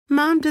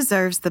Mom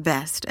deserves the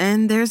best,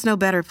 and there's no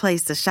better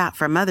place to shop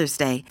for Mother's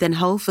Day than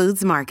Whole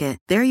Foods Market.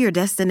 They're your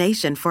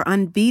destination for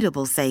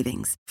unbeatable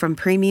savings, from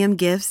premium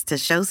gifts to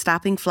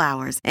show-stopping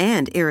flowers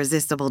and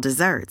irresistible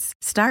desserts.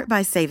 Start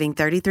by saving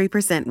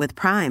 33% with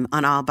Prime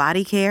on all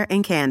body care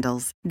and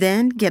candles.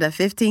 Then get a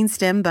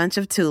 15-stem bunch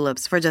of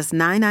tulips for just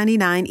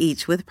 $9.99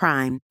 each with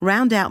Prime.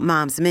 Round out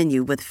Mom's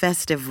menu with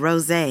festive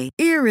rosé,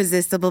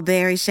 irresistible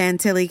berry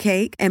chantilly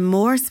cake, and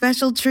more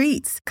special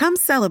treats. Come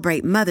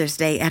celebrate Mother's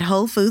Day at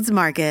Whole Foods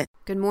Market.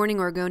 Good morning,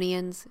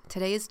 Oregonians.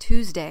 Today is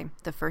Tuesday,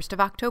 the 1st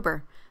of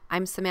October.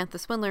 I'm Samantha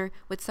Swindler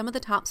with some of the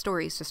top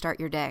stories to start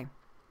your day.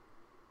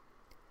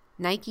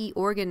 Nike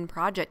Oregon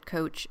project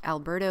coach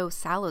Alberto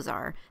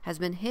Salazar has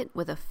been hit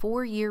with a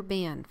 4-year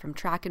ban from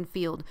track and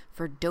field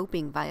for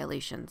doping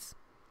violations.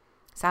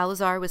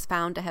 Salazar was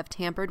found to have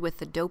tampered with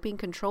the doping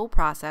control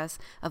process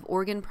of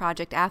Oregon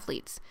project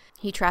athletes.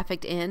 He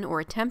trafficked in or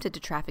attempted to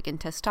traffic in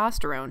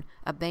testosterone,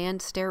 a banned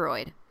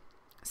steroid.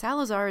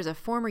 Salazar is a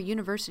former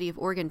University of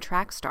Oregon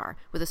track star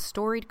with a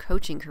storied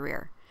coaching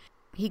career.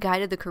 He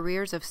guided the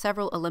careers of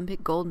several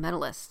Olympic gold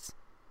medalists.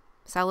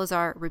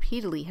 Salazar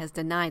repeatedly has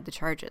denied the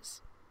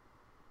charges.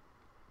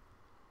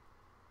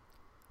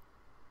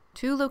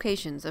 2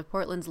 locations of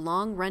Portland's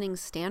long-running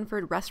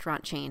Stanford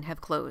restaurant chain have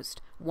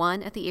closed,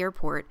 one at the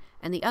airport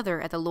and the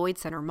other at the Lloyd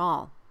Center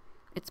Mall.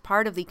 It's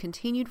part of the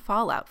continued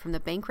fallout from the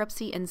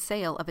bankruptcy and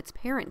sale of its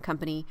parent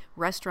company,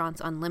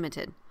 Restaurants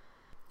Unlimited.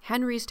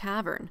 Henry's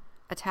Tavern,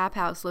 a tap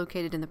house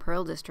located in the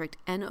Pearl District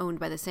and owned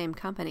by the same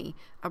company,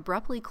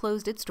 abruptly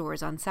closed its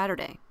doors on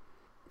Saturday.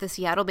 The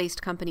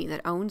Seattle-based company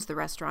that owns the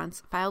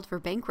restaurants filed for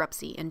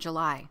bankruptcy in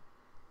July.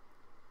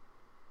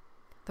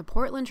 The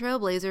Portland Trail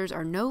Blazers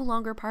are no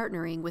longer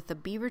partnering with the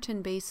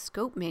Beaverton-based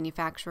scope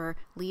manufacturer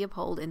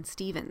Leopold &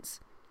 Stevens.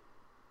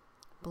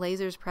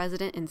 Blazers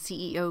president and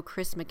CEO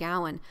Chris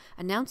McGowan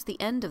announced the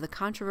end of the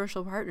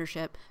controversial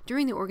partnership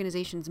during the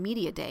organization's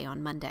media day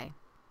on Monday.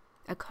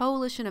 A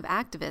coalition of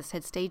activists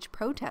had staged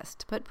protests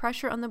to put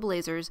pressure on the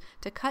Blazers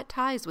to cut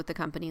ties with the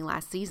company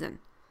last season.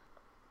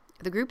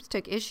 The groups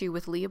took issue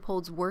with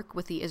Leopold's work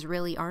with the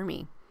Israeli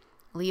army.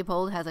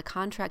 Leopold has a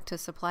contract to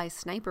supply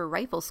sniper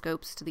rifle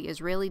scopes to the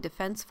Israeli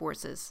Defense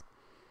Forces.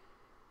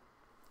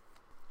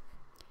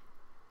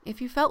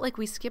 If you felt like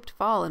we skipped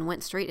fall and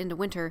went straight into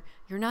winter,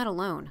 you're not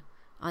alone.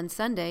 On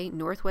Sunday,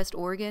 Northwest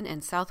Oregon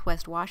and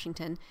Southwest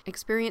Washington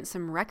experienced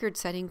some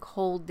record-setting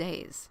cold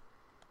days.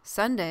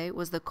 Sunday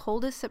was the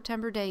coldest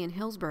September day in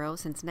Hillsborough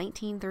since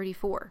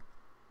 1934.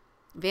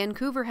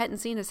 Vancouver hadn't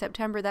seen a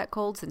September that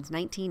cold since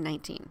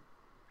 1919.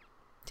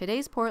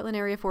 Today's Portland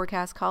area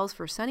forecast calls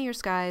for sunnier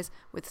skies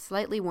with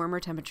slightly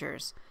warmer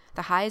temperatures.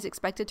 The high is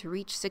expected to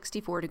reach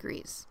 64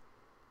 degrees.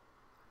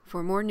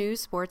 For more news,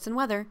 sports, and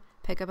weather,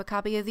 pick up a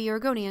copy of The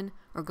Oregonian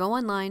or go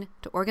online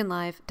to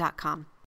OregonLive.com.